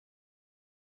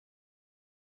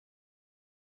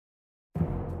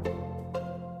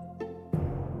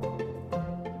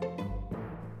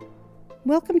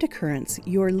Welcome to Currents,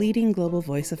 your leading global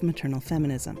voice of maternal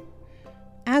feminism.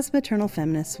 As maternal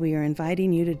feminists, we are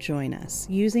inviting you to join us,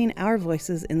 using our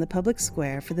voices in the public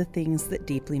square for the things that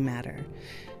deeply matter: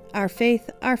 our faith,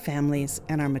 our families,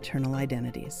 and our maternal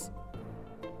identities.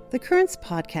 The Currents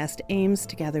podcast aims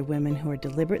to gather women who are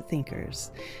deliberate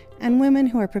thinkers and women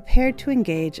who are prepared to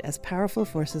engage as powerful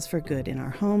forces for good in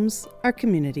our homes, our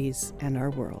communities, and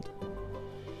our world.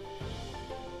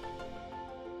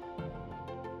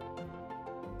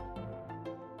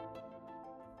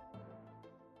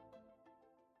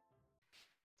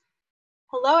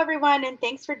 Hello, everyone, and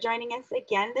thanks for joining us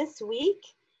again this week.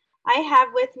 I have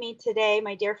with me today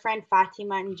my dear friend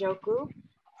Fatima Njoku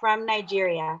from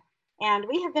Nigeria, and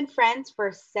we have been friends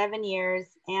for 7 years.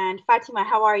 And Fatima,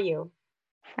 how are you?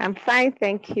 I'm fine,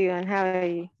 thank you. And how are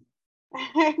you?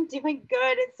 I'm doing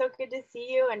good. It's so good to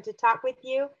see you and to talk with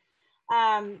you.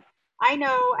 I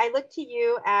know I look to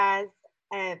you as,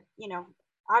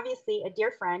 obviously a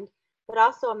dear friend, but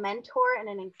also a mentor and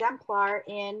an exemplar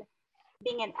in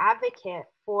being an advocate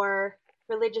for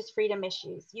religious freedom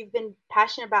issues. You've been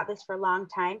passionate about this for a long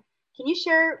time. Can you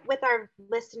share with our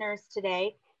listeners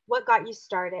today what got you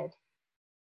started?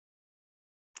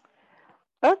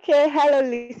 Okay, hello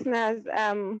listeners.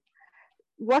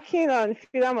 Working on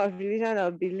freedom of religion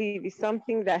or belief is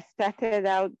something that started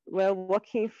out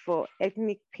working for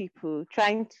ethnic people,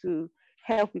 trying to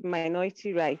help with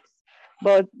minority rights.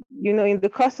 But in the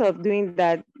course of doing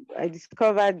that, I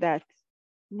discovered that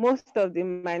most of the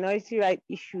minority right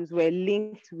issues were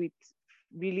linked with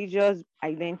religious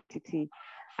identity.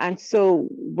 And so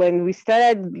when we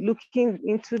started looking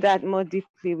into that more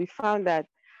deeply, we found that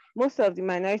most of the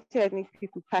minority ethnic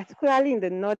people, particularly in the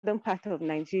northern part of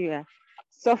Nigeria,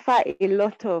 suffer a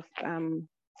lot of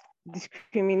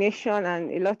discrimination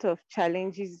and a lot of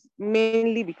challenges,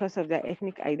 mainly because of their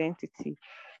ethnic identity.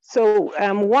 So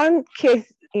one case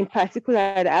in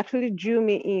particular that actually drew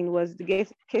me in was the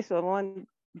case of one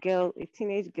girl, a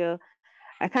teenage girl.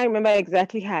 I can't remember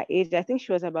exactly her age. I think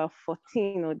she was about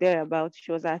 14 or thereabouts.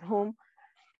 She was at home,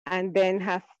 and then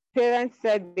her parents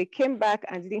said they came back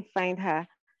and didn't find her.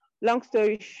 Long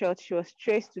story short, she was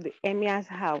traced to the emir's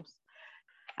house.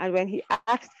 And when he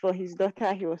asked for his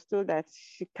daughter, he was told that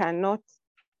she cannot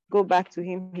go back to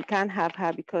him. He can't have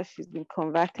her because she's been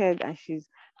converted and she's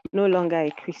no longer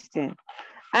a Christian.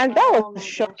 And that was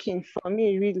shocking for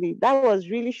me, really. That was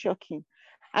really shocking.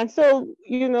 And so,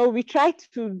 we tried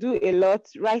to do a lot,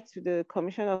 write to the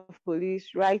Commissioner of Police,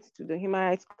 write to the Human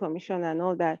Rights Commission and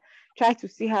all that, try to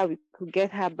see how we could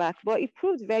get her back. But it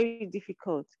proved very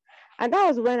difficult. And that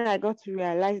was when I got to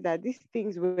realize that these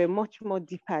things were much more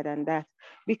deeper than that,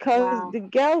 because the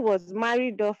girl was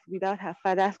married off without her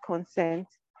father's consent.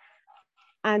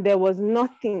 And there was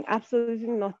nothing, absolutely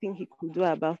nothing he could do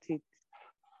about it.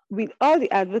 With all the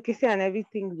advocacy and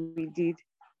everything we did,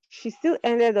 she still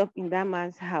ended up in that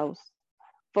man's house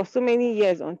for so many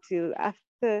years until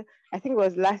after, I think it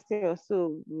was last year or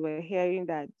so, we were hearing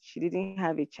that she didn't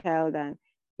have a child and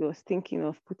he was thinking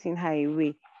of putting her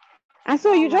away. And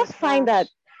so you just find that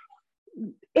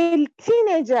a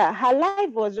teenager, her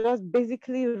life was just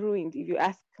basically ruined, if you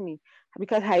ask me,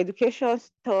 because her education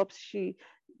stops.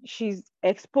 She's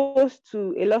exposed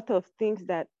to a lot of things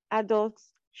that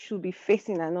adults should be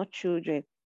facing and not children.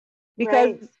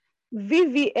 Because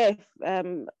VVF,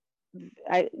 I'm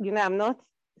not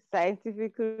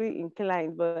scientifically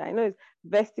inclined, but I know it's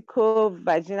vesico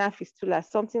vaginal fistula,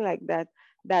 something like that.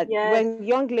 When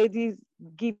young ladies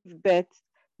give birth,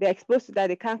 they're exposed to that,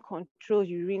 they can't control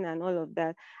urine and all of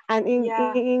that. And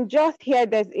in just here,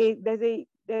 there's a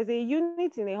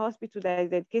unit in a hospital that is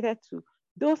dedicated to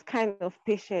those kind of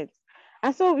patients.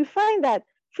 And so we find that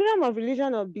freedom of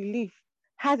religion or belief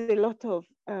has a lot of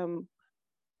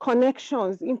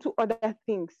connections into other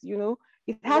things.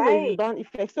 It has a rebound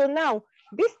effect. So now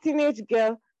this teenage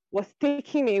girl was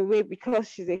taken away because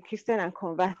she's a Christian and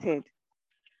converted.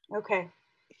 Okay.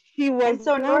 She was and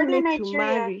so now Northern made Nigeria, to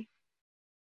marry.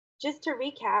 Just to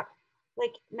recap,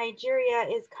 like Nigeria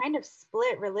is kind of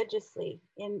split religiously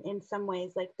in some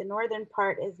ways. Like the northern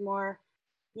part is more,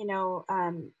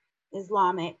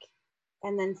 Islamic,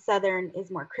 and then southern is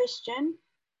more Christian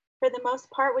for the most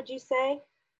part, would you say?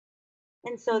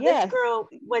 And so this girl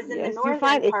was in the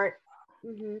northern part.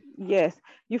 Yes,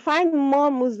 you find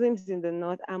more Muslims in the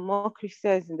north and more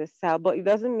Christians in the south, but it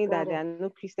doesn't mean that there are no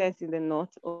Christians in the north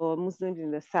or Muslims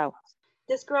in the south.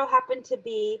 This girl happened to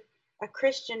be a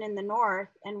Christian in the north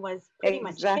and was pretty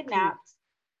much kidnapped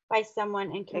by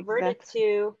someone and converted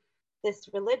to this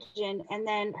religion, and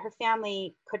then her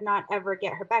family could not ever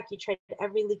get her back. You tried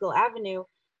every legal avenue,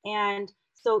 and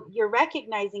so you're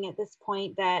recognizing at this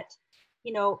point that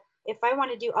if I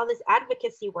want to do all this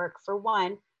advocacy work for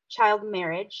one, child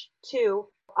marriage, two,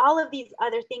 all of these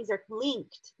other things are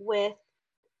linked with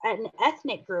an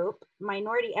ethnic group,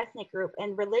 minority ethnic group,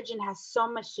 and religion has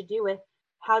so much to do with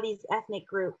how these ethnic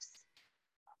groups,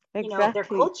 their Exactly.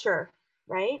 culture,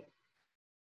 right?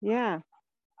 Yeah.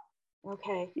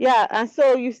 Okay. Yeah. And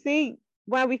so you see,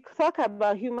 when we talk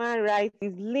about human rights,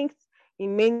 it's linked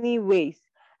in many ways.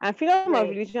 And freedom of Right.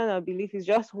 religion or belief is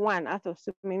just one out of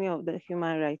so many of the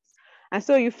human rights. And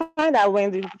so you find that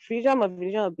when the freedom of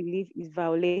religion or belief is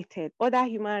violated, other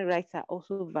human rights are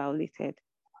also violated.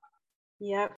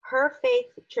 Yep. Her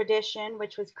faith tradition,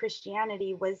 which was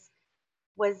Christianity, was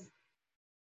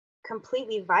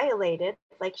completely violated.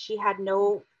 Like she had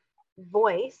no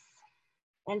voice.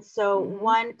 And so Mm-hmm.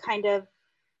 one kind of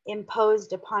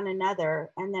imposed upon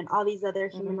another, and then all these other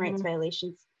human rights Mm-hmm.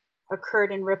 violations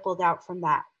occurred and rippled out from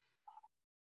that.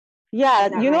 Yeah,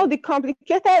 Is that right? the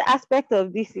complicated aspect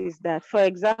of this is that, for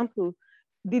example,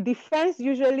 the defense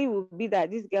usually will be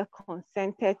that this girl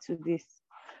consented to this.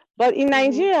 But in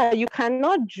Mm-hmm. Nigeria, you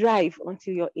cannot drive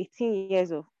until you're 18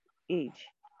 years of age.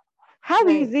 How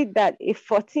is Right. it that a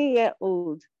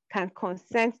 14-year-old can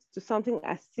consent to something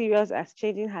as serious as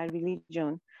changing her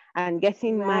religion and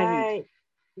getting married Right.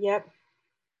 Yep.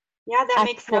 Yeah, that at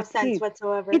makes no sense 14?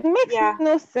 It whatsoever. makes Yeah.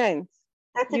 no sense.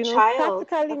 That's a child.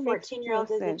 Practically A makes 14-year-old no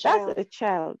is a sense. That's child. a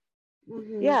child.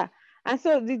 Mm-hmm. Yeah. And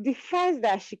so the defense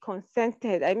that she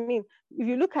consented, I mean, if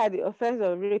you look at the offense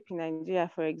of rape in Nigeria,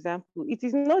 for example, it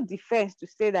is no defense to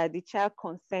say that the child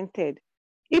consented.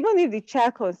 Even if the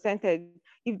child consented,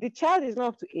 if the child is not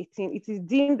up to 18, it is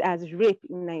deemed as rape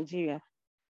in Nigeria,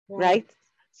 Right. right?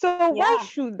 So why Yeah.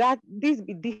 should this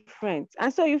be different?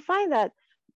 And so you find that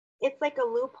It's like a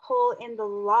loophole in the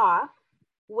law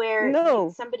where no,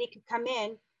 somebody could come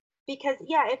in because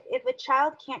yeah, if a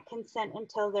child can't consent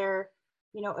until they're,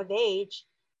 of age,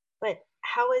 but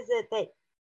how is it that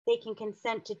they can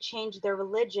consent to change their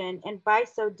religion, and by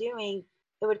so doing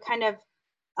it would kind of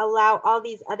allow all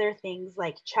these other things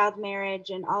like child marriage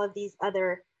and all of these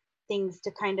other things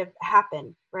to kind of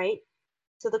happen, right?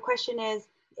 So the question is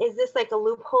this like a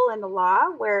loophole in the law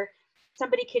where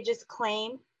somebody could just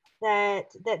claim that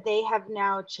they have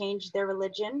now changed their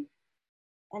religion,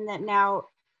 and that now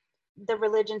the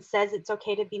religion says it's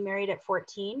okay to be married at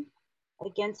 14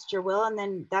 against your will, and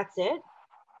then that's it?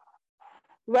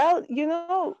 well,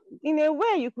 in a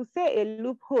way, you could say a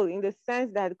loophole in the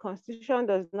sense that the Constitution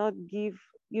does not give,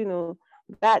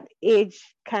 that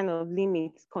age kind of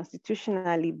limit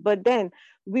constitutionally. But then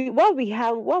what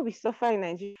we suffer in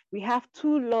Nigeria, we have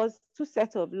two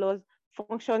sets of laws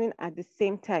functioning at the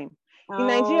same time. In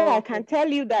Nigeria, Oh, I okay. can tell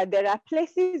you that there are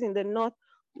places in the north,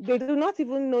 they do not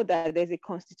even know that there's a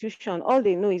constitution. All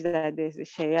they know is that there's a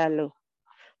Sharia law.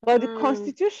 But Mm,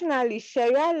 constitutionally,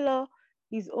 Sharia law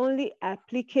is only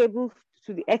applicable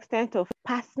to the extent of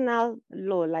personal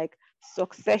law, like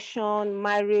succession,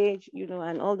 marriage,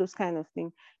 and all those kind of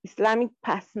things. Islamic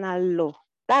personal law.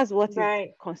 That's what is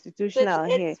right. So it's constitutional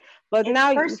here. it's But it's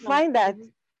now you personal. find that, Hmm.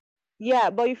 yeah,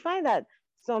 but you find that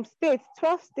some states,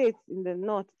 12 states in the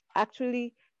north,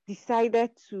 actually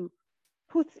decided to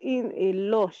put in a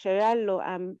law, Sharia law,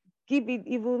 and give it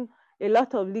even a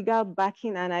lot of legal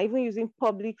backing, and are even using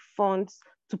public funds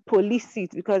to police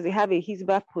it because they have a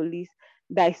Hizbah police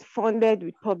that is funded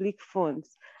with public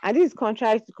funds. And this is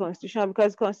contrary to the Constitution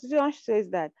because the Constitution says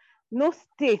that no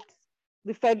state,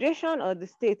 the federation or the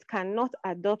state, cannot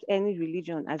adopt any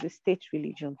religion as a state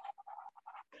religion.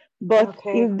 But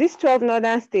Okay. in these 12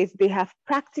 northern states, they have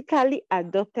practically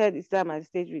adopted Islam as a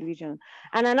state religion.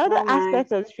 And another Oh my.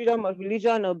 aspect of freedom of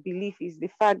religion or belief is the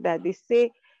fact that they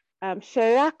say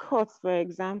Sharia courts, for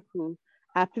example,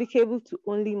 are applicable to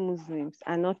only Muslims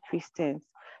and not Christians.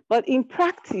 But in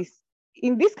practice,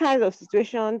 in these kinds of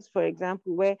situations, for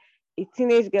example, where a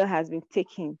teenage girl has been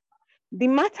taken, the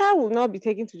matter will not be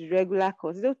taken to the regular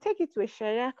courts. They'll take it to a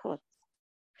Sharia court.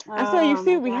 And so you Oh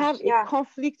see, my we gosh. have a Yeah.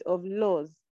 conflict of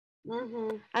laws.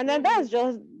 Mm-hmm. And then Mm-hmm. that's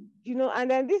just,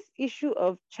 and then this issue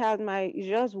of child marriage is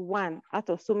just one out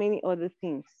of so many other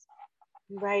things.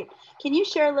 Right. Can you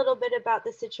share a little bit about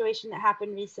the situation that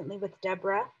happened recently with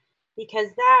Deborah?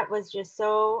 Because that was just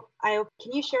so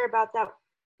can you share about that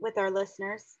with our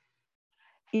listeners?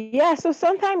 Yeah, so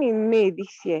sometime in May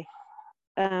this year,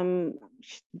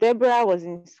 Deborah was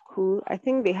in school. I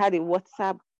think they had a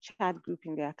WhatsApp chat group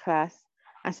in their class.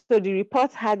 And so the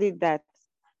report had it that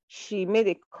she made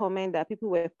a comment that people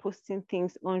were posting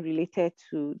things unrelated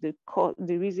to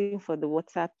the reason for the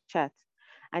WhatsApp chat.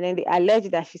 And then they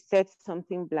alleged that she said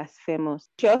something blasphemous.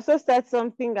 She also said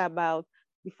something about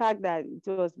the fact that it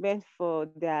was meant for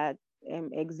their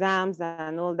exams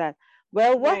and all that.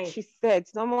 Well, what Right. she said,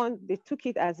 they took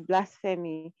it as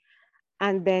blasphemy,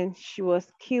 and then she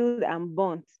was killed and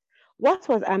burnt. What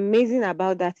was amazing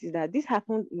about that is that this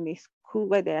happened in a school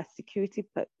where there are security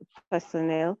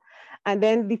personnel, and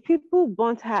then the people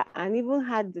burnt her and even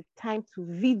had the time to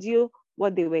video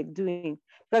what they were doing.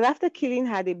 Because after killing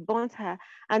her, they burnt her,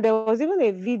 and there was even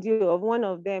a video of one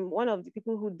of them, one of the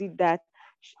people who did that,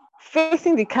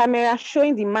 facing the camera,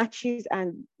 showing the matches,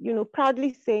 and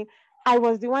proudly saying, "I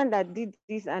was the one that did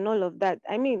this," and all of that.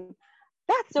 I mean,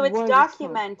 that's So it's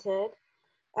worrisome. documented.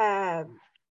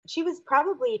 She was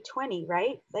probably 20,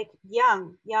 right? Like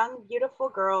young, beautiful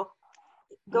girl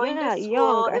going to Yeah,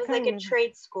 young. school. I It was can't like a remember.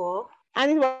 trade school,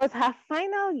 And it was her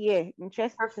final year.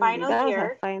 her Interestingly, final that was her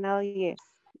year. final year.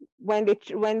 When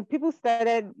people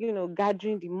started,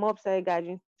 gathering, the mob started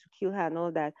gathering to kill her and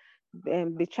all that.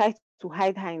 They tried to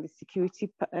hide her in the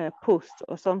security post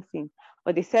or something,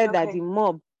 but they said that Okay, the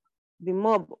mob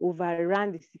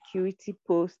overran the security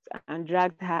post and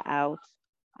dragged her out,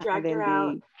 and dragged her then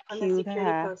out they from the killed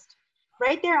security her. post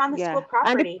right there on the school Yeah,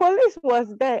 and the property. police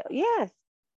was there. Yes,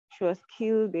 she was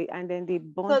killed, and then they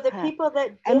So burnt the her. people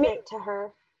that I did mean, it to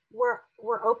her were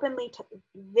openly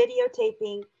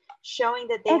videotaping, showing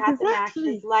that they had the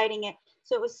matches, exactly. lighting it.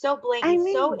 So it was so I blatant,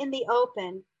 so mean, in the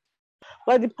open.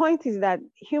 but the point is that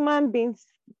human beings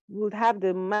would have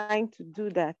the mind to do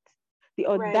that, the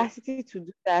Right. audacity to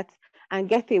do that and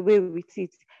get away with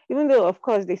it. Even though, of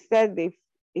course, they said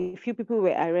a few people were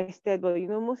arrested, but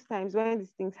most times when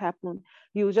these things happen,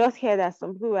 you just hear that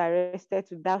some people were arrested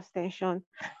to douse tension,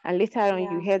 and later on you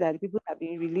Yeah. hear that people have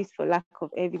been released for lack of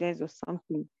evidence or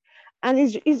something. And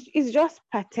it's just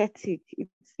pathetic.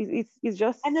 It's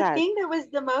just And the sad. thing that was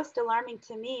the most alarming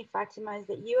to me, Fatima, is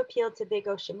that you appealed to Big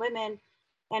Ocean Women,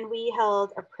 and we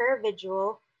held a prayer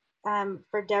vigil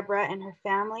for Deborah and her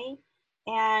family.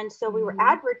 And so we were Mm-hmm.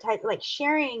 advertising, like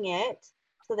sharing it,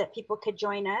 so that people could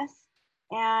join us.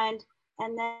 And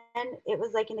then it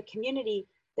was like in the community,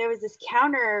 there was this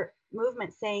counter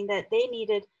movement saying that they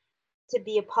needed to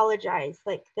be apologized,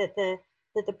 like that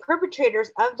the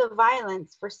perpetrators of the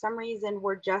violence for some reason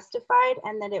were justified,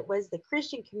 and that it was the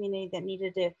Christian community that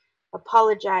needed to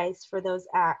apologize for those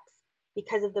acts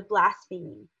because of the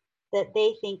blasphemy that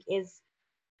they think is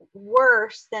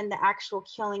worse than the actual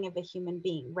killing of a human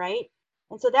being, right?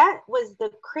 And so that was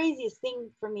the craziest thing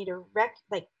for me to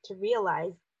to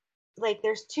realize, like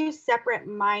there's two separate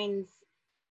minds,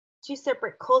 two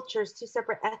separate cultures, two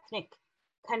separate ethnic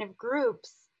kind of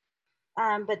groups,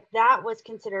 but that was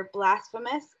considered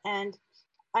blasphemous and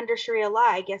under Sharia law,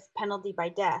 I guess, penalty by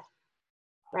death,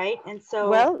 right? And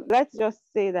so, Well, let's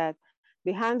just say that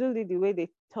they handled it the way they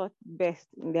thought best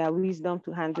in their wisdom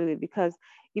to handle it. Because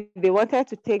if they wanted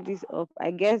to take this up,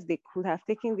 I guess they could have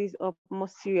taken this up more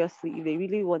seriously if they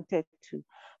really wanted to.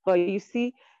 But you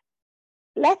see,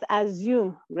 let's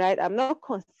assume, right? I'm not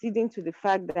conceding to the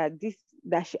fact that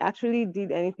she actually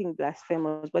did anything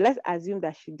blasphemous, but let's assume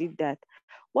that she did that.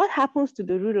 What happens to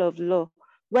the rule of law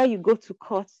where you go to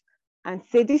court and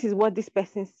say this is what this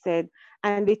person said,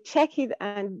 and they check it,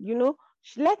 and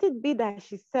let it be that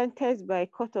she's sentenced by a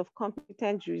court of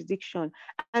competent jurisdiction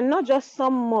and not just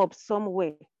some mob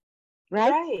somewhere,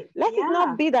 right? right, Let it not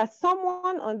yeah, be that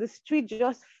someone on the street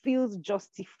just feels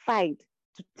justified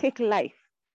to take life,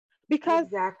 because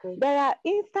exactly. there are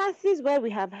instances where we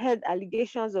have heard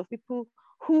allegations of people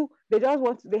who they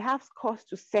have cause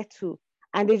to settle,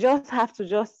 and they just have to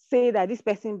just say that this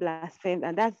person blasphemed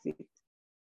and that's it.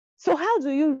 So how do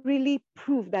you really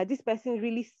prove that this person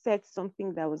really said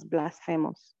something that was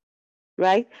blasphemous,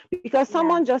 right? Because Yeah,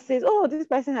 someone just says, oh, this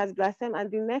person has blasphemed,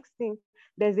 and the next thing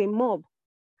there's a mob,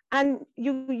 and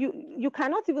you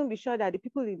cannot even be sure that the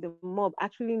people in the mob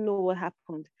actually know what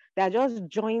happened. They're just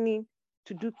joining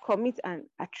to commit an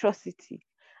atrocity.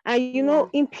 And yeah,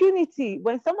 impunity,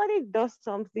 when somebody does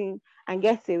something and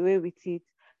gets away with it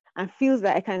and feels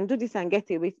that I can do this and get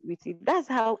away with it, that's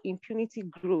how impunity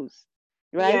grows,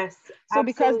 right? yes, So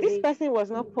because this absolutely. person was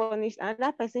not punished, and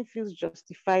that person feels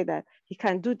justified that he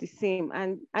can do the same,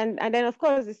 and then of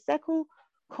course the circle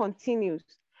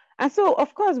continues. And so,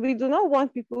 of course, we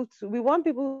want people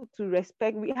to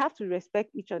respect, we have to respect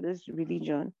each other's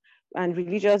religion and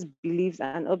religious beliefs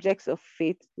and objects of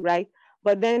faith, right?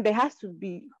 But then there has to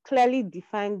be clearly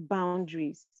defined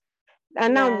boundaries.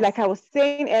 And now, Yes, like I was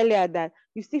saying earlier, that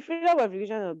you see freedom of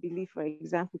religion or belief, for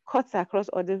example, cuts across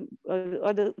other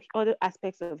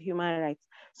aspects of human rights.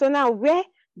 So now, where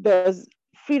does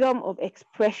freedom of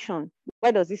expression,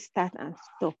 where does it start and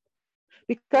stop?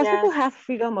 Because people yes, have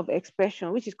freedom of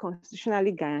expression, which is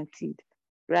constitutionally guaranteed,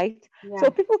 right? So yeah,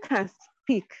 people can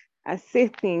speak and say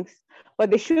things, but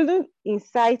they shouldn't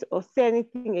incite or say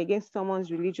anything against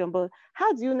someone's religion. But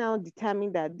how do you now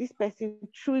determine that this person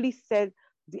truly said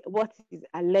what is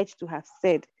alleged to have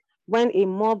said when a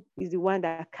mob is the one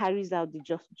that carries out the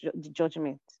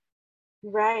judgment?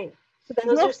 Right. So there's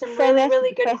Those no are some really, fairness to really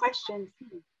the good person. questions.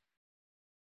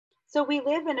 So we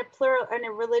live in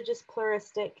a religious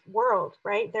pluralistic world,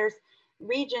 right? There's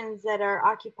regions that are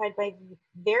occupied by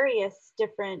various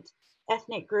different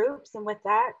ethnic groups, and with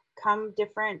that come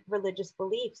different religious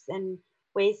beliefs and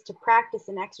ways to practice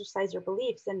and exercise your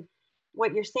beliefs. And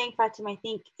what you're saying, Fatima, I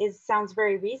think sounds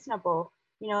very reasonable.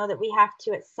 You know, that we have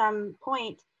to at some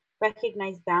point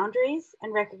recognize boundaries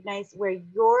and recognize where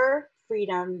your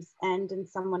freedoms end and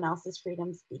someone else's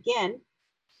freedoms begin,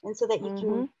 and so that you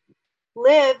can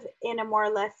live in a more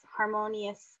or less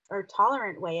harmonious or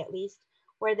tolerant way, at least,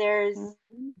 where there's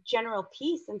general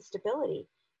peace and stability.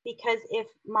 Because if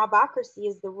mobocracy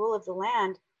is the rule of the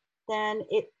land, then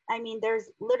there's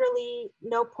literally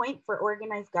no point for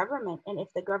organized government. And if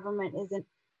the government isn't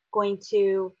going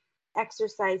to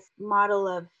exercise model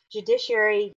of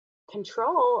judiciary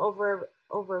control over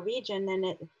a region, then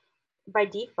it by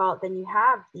default, then you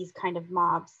have these kind of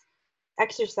mobs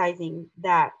exercising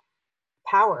that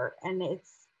power, and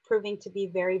it's proving to be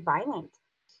very violent.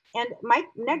 And my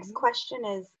next question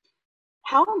is,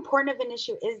 how important of an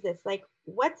issue is this? Like,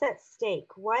 what's at stake?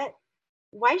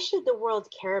 Why should the world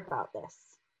care about this?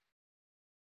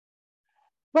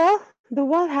 Well, the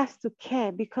world has to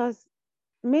care because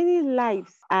many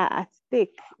lives are at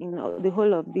stake in the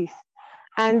whole of this.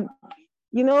 And,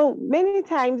 many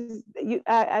times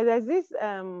there's this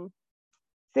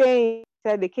saying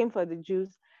that they came for the Jews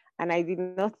and I did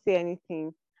not say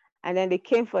anything. And then they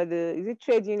came for the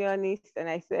trade unionists and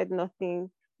I said nothing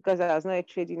because I was not a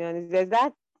trade unionist. There's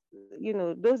that,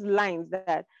 those lines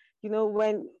that,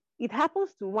 when it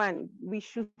happens to one, we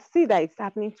should see that it's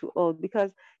happening to all,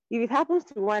 because if it happens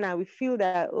to one and we feel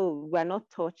that, oh, we're not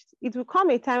touched, it will come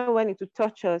a time when it will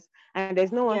touch us and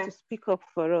there's no one to speak up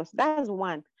for us. That's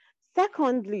one.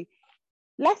 Secondly,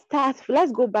 let's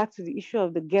go back to the issue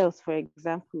of the girls, for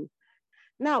example.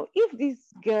 Now, if these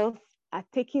girls are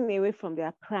taken away from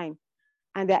their prime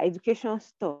and their education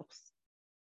stops,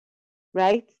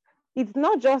 right? It's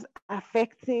not just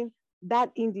affecting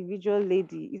that individual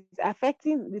lady, it's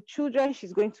affecting the children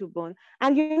she's going to born.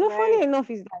 And funny enough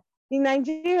is that in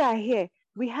Nigeria here,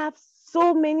 we have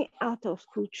so many out of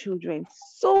school children,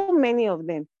 so many of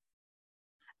them.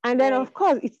 And then, of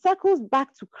course, it circles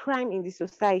back to crime in the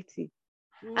society.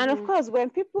 And of course, when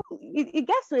people, it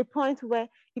gets to a point where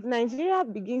if Nigeria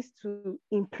begins to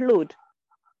implode,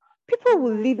 people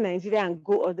will leave Nigeria and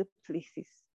go other places.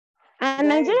 And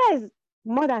Nigeria is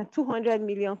more than 200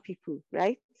 million people,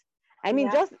 right? I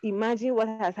mean, just imagine what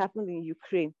has happened in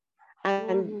Ukraine.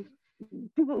 And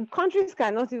countries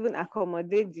cannot even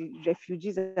accommodate the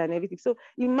refugees and everything. So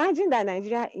imagine that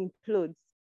Nigeria implodes.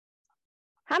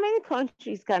 How many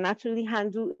countries can actually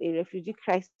handle a refugee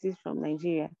crisis from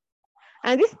Nigeria?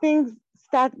 And these things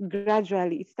start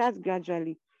gradually. It starts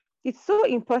gradually. It's so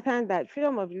important that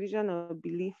freedom of religion or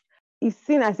belief is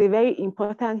seen as a very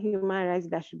important human right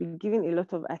that should be given a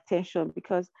lot of attention,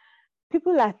 because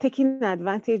people are taking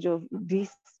advantage of this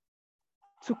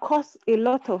to cause a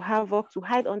lot of havoc, to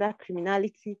hide under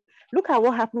criminality. Look at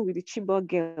what happened with the Chibok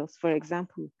girls, for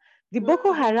example. The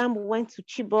Boko Haram went to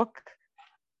Chibok.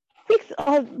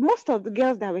 Most of the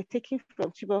girls that were taken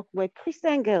from Chibok were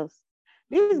Christian girls.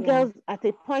 These girls, at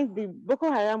a point, the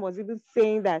Boko Haram was even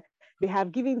saying that they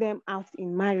have given them out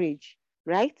in marriage,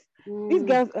 right? These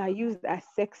girls are used as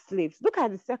sex slaves. Look at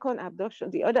the second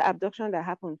abduction, the other abduction that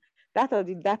happened, that of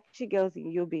the Dapchi girls in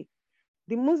Yobe.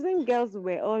 The Muslim girls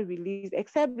were all released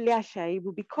except Leah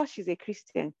Shaibu, because she's a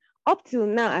Christian. Up till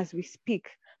now, as we speak,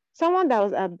 someone that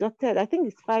was abducted, I think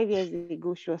it's 5 years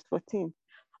ago, she was 14.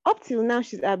 Up till now,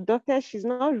 she's abducted. She's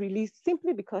not released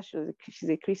simply because she's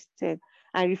a Christian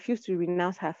and refused to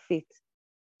renounce her faith.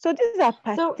 So these are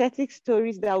pathetic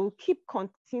stories that will keep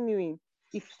continuing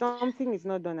if something is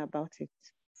not done about it.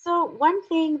 So one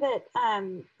thing that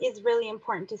is really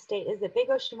important to state is that Big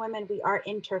Ocean Women, we are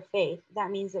interfaith.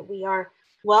 That means that we are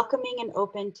welcoming and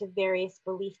open to various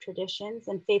belief traditions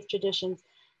and faith traditions.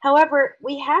 However,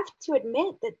 we have to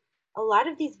admit that a lot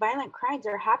of these violent crimes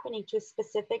are happening to a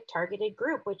specific targeted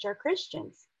group, which are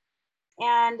Christians.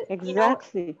 And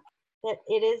exactly, that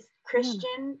it is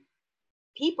Christian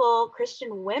people,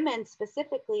 Christian women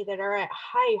specifically, that are at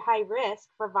high risk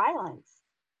for violence.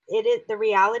 The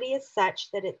reality is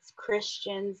such that it's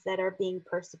Christians that are being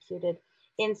persecuted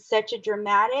in such a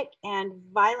dramatic and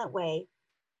violent way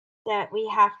that we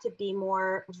have to be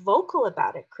more vocal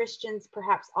about it. Christians,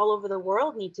 perhaps all over the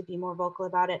world, need to be more vocal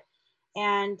about it.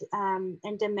 and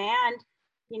demand,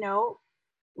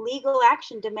 legal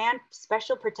action, demand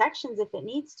special protections if it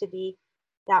needs to be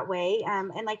that way.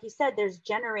 And like you said, there's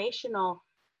generational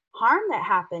harm that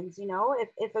happens.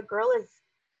 If a girl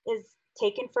is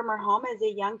taken from her home as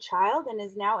a young child and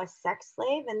is now a sex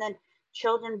slave, and then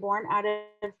children born out of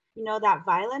that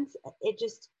violence, it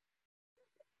just,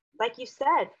 like you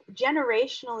said,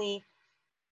 generationally,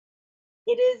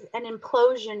 it is an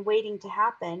implosion waiting to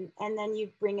happen. And then you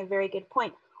bring a very good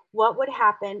point. What would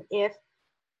happen if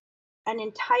an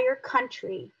entire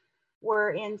country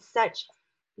were in such,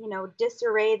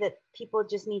 disarray that people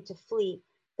just need to flee?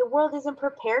 The world isn't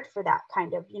prepared for that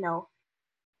kind of,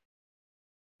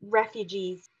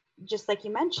 refugees. Just like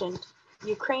you mentioned,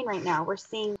 Ukraine right now, we're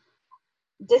seeing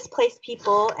displaced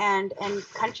people, and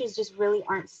countries just really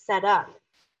aren't set up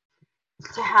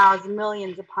to house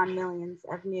millions upon millions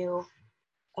of new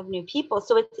people.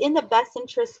 So it's in the best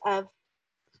interest of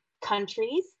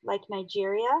countries like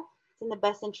Nigeria. It's in the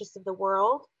best interest of the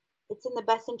world. It's in the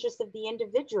best interest of the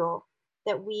individual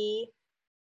that we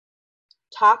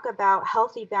talk about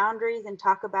healthy boundaries and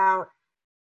talk about,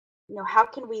 how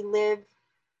can we live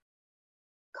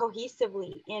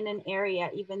cohesively in an area,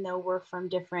 even though we're from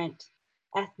different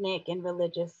ethnic and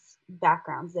religious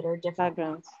backgrounds that are different.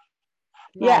 Backgrounds.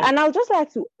 Right. Yeah, and I'll just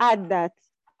like to add that,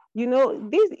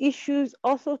 these issues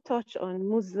also touch on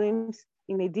Muslims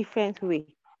in a different way.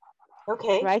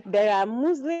 Okay. Right? There are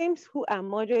Muslims who are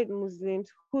moderate Muslims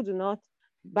who do not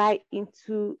buy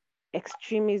into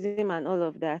extremism and all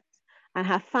of that, and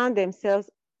have found themselves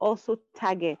also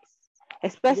targets,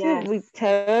 especially with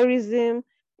terrorism,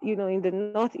 in the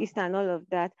Northeast and all of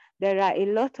that. There are a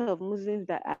lot of Muslims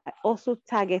that are also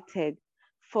targeted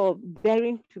for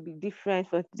daring to be different,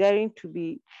 for daring to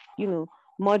be,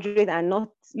 moderate and not,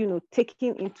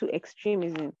 taking into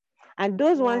extremism. And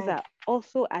those ones are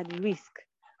also at risk.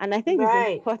 And I think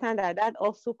it's important that that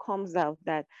also comes out,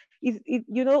 that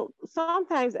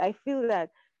sometimes I feel that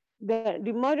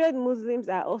the moderate Muslims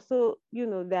are also,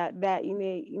 that they're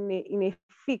in a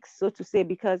fix, so to say,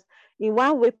 because in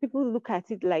one way people look at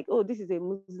it like, oh, this is a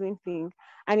Muslim thing,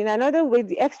 and in another way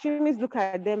the extremists look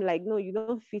at them like, no, you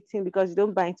don't fit in because you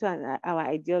don't buy into our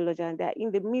ideology, and they're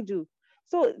in the middle.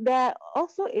 So there are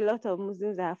also a lot of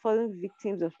Muslims that are falling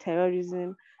victims of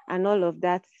terrorism and all of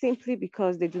that, simply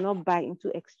because they do not buy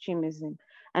into extremism.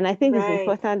 And I think it's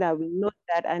important that we know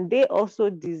that, and they also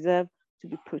deserve to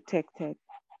be protected.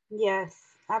 Yes,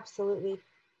 absolutely.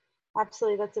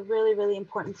 Absolutely. That's a really, really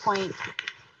important point.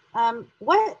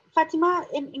 Fatima,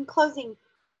 in closing,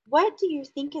 what do you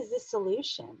think is the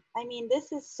solution? I mean,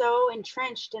 this is so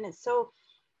entrenched and it's so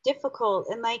difficult.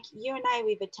 And like you and I,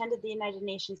 we've attended the United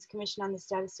Nations Commission on the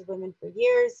Status of Women for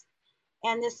years.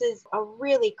 And this is a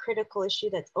really critical issue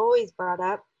that's always brought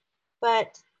up.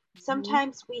 But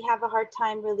sometimes we have a hard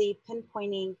time really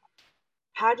pinpointing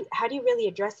how do you really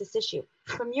address this issue?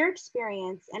 From your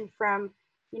experience and from,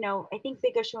 I think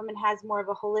Big Ocean Women has more of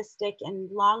a holistic and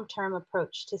long-term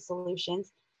approach to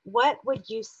solutions. What would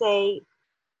you say,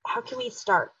 how can we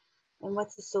start? And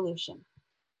what's the solution?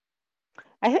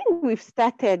 I think we've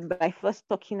started by first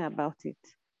talking about it.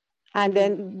 And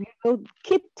then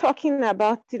keep talking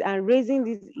about it and raising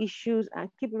these issues and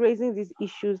keep raising these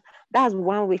issues. That's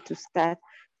one way to start.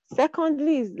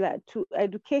 Secondly is that to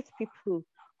educate people.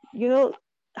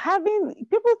 Having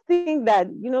people think that,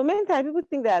 many times people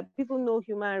think that people know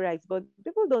human rights, but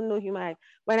people don't know human rights.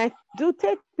 When I do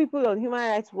take people on human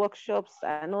rights workshops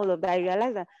and all of that, I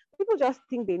realize that people just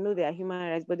think they know their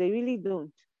human rights, but they really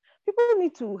don't.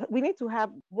 We need to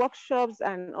have workshops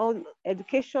and all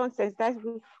education, sensitize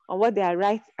people on what their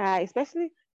rights are,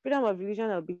 especially freedom of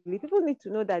religion or belief. People need to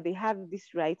know that they have these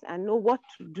rights and know what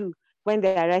to do when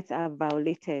their rights are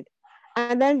violated.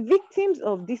 And then victims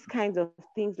of these kinds of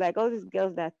things, like all these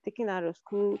girls that are taken out of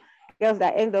school, girls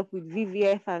that end up with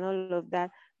VVF and all of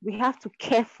that, we have to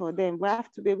care for them. We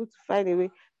have to be able to find a way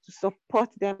to support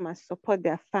them and support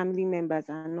their family members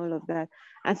and all of that.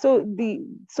 And so the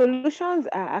solutions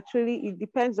are actually, it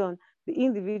depends on the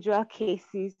individual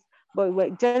cases, but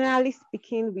generally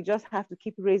speaking, we just have to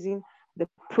keep raising the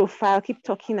profile, keep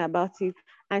talking about it,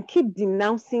 and keep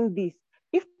denouncing this.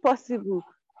 If possible,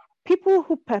 people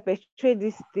who perpetrate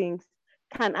these things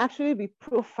can actually be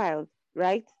profiled,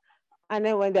 right? And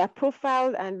then when they're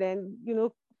profiled, and then,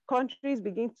 countries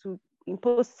begin to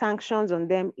impose sanctions on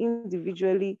them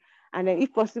individually, and then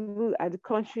if possible at the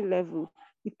country level,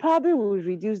 it probably will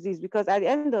reduce this, because at the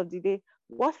end of the day,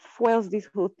 what fuels this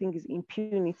whole thing is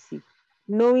impunity,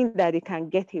 knowing that they can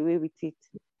get away with it.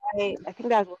 Right. I think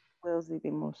that's what fuels it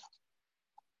the most.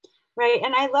 Right.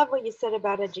 And I love what you said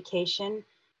about education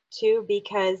too,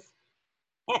 because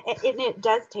and it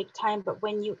does take time, but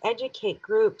when you educate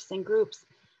groups and groups,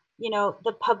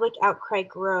 the public outcry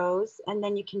grows, and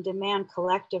then you can demand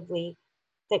collectively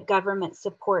that government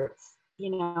supports,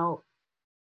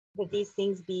 that these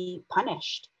things be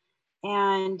punished.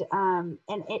 And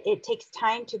it takes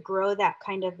time to grow that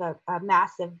kind of a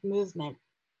massive movement.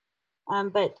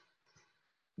 But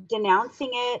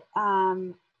denouncing it,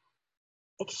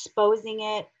 exposing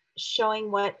it,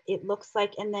 showing what it looks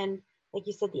like, and then, like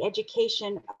you said, the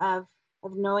education of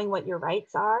knowing what your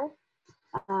rights are.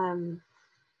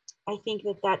 I think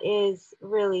that is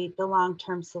really the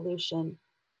long-term solution.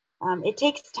 It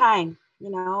takes time,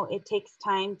 it takes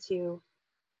time to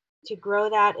grow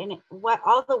that, and what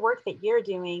all the work that you're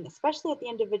doing, especially at the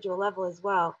individual level as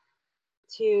well,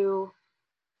 to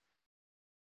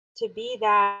be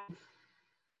that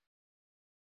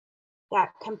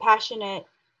compassionate,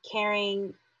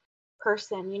 caring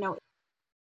person,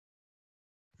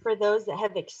 for those that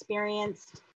have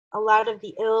experienced a lot of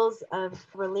the ills of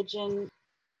religion.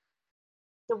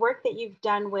 The work that you've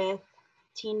done with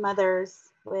teen mothers,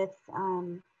 with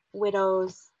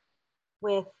widows,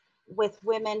 with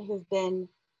women who've been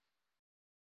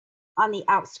on the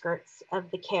outskirts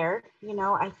of the care,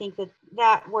 I think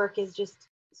that work is just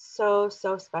so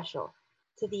special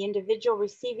to the individual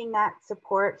receiving that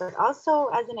support, but also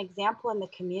as an example in the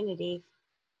community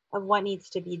of what needs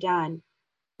to be done.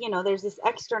 There's this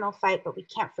external fight, but we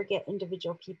can't forget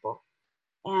individual people.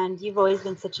 And you've always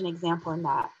been such an example in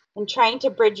that. And trying to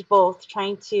bridge both,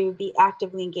 trying to be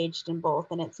actively engaged in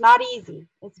both. And it's not easy.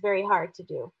 It's very hard to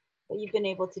do. But you've been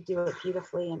able to do it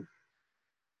beautifully. And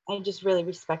I just really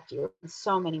respect you in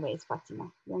so many ways,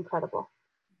 Fatima. You're incredible.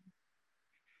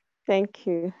 Thank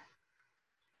you.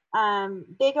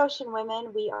 Big Ocean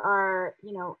Women, we are,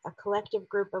 a collective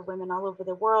group of women all over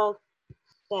the world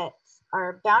that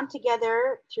are bound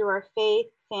together through our faith,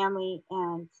 family,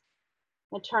 and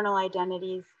maternal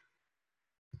identities.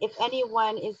 If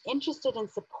anyone is interested in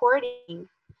supporting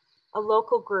a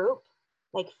local group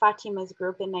like Fatima's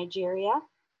group in Nigeria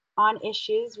on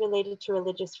issues related to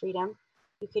religious freedom,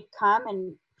 you could come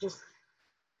and just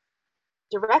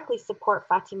directly support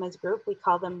Fatima's group. We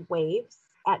call them Waves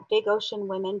at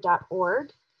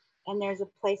bigoceanwomen.org. And there's a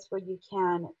place where you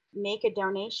can make a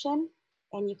donation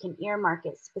and you can earmark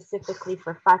it specifically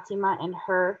for Fatima and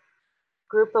her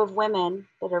group of women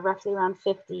that are roughly around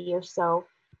 50 or so,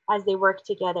 as they work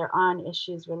together on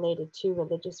issues related to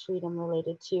religious freedom,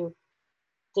 related to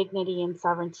dignity and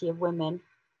sovereignty of women,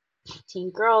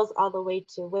 teen girls, all the way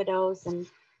to widows and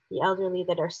the elderly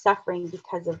that are suffering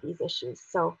because of these issues.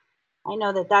 So I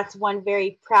know that that's one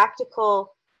very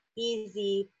practical,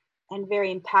 easy, and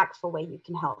very impactful way you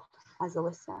can help as a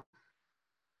listener.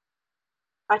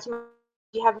 Fatima,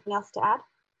 do you have anything else to add?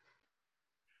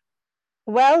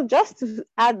 Well, just to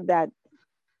add that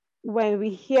when we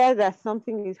hear that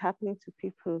something is happening to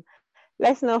people,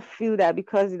 let's not feel that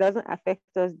because it doesn't affect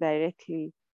us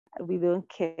directly, we don't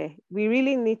care. We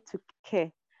really need to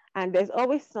care. And there's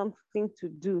always something to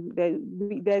do.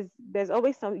 There's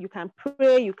always something. You can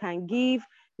pray, you can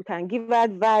give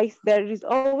advice. There is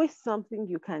always something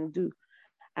you can do.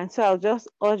 And so I'll just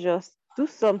urge us, do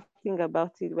something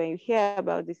about it. When you hear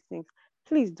about these things,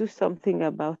 please do something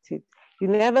about it. You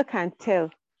never can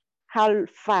tell how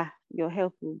far your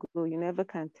help will go. You never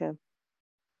can tell.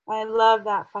 I love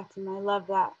that, Fatima. I love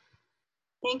that.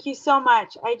 Thank you so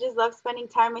much. I just love spending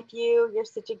time with you. You're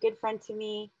such a good friend to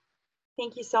me.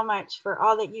 Thank you so much for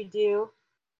all that you do.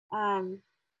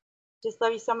 Just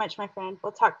love you so much, my friend.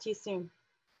 We'll talk to you soon.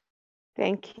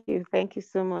 Thank you. Thank you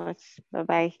so much.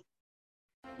 Bye-bye.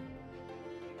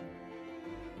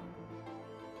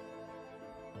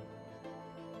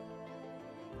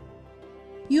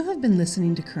 You have been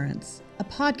listening to Currents, a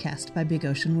podcast by Big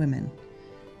Ocean Women.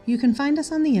 You can find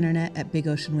us on the internet at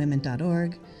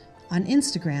bigoceanwomen.org, on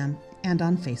Instagram, and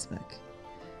on Facebook.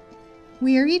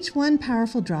 We are each one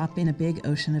powerful drop in a big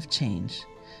ocean of change.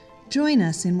 Join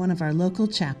us in one of our local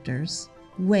chapters,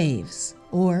 Waves,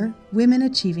 or Women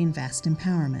Achieving Vast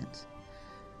Empowerment.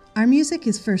 Our music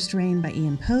is First Rain by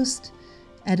Ian Post.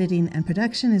 Editing and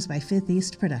production is by Fifth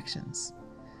East Productions.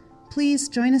 Please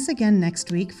join us again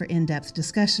next week for in-depth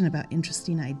discussion about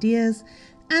interesting ideas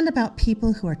and about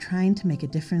people who are trying to make a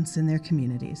difference in their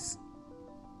communities.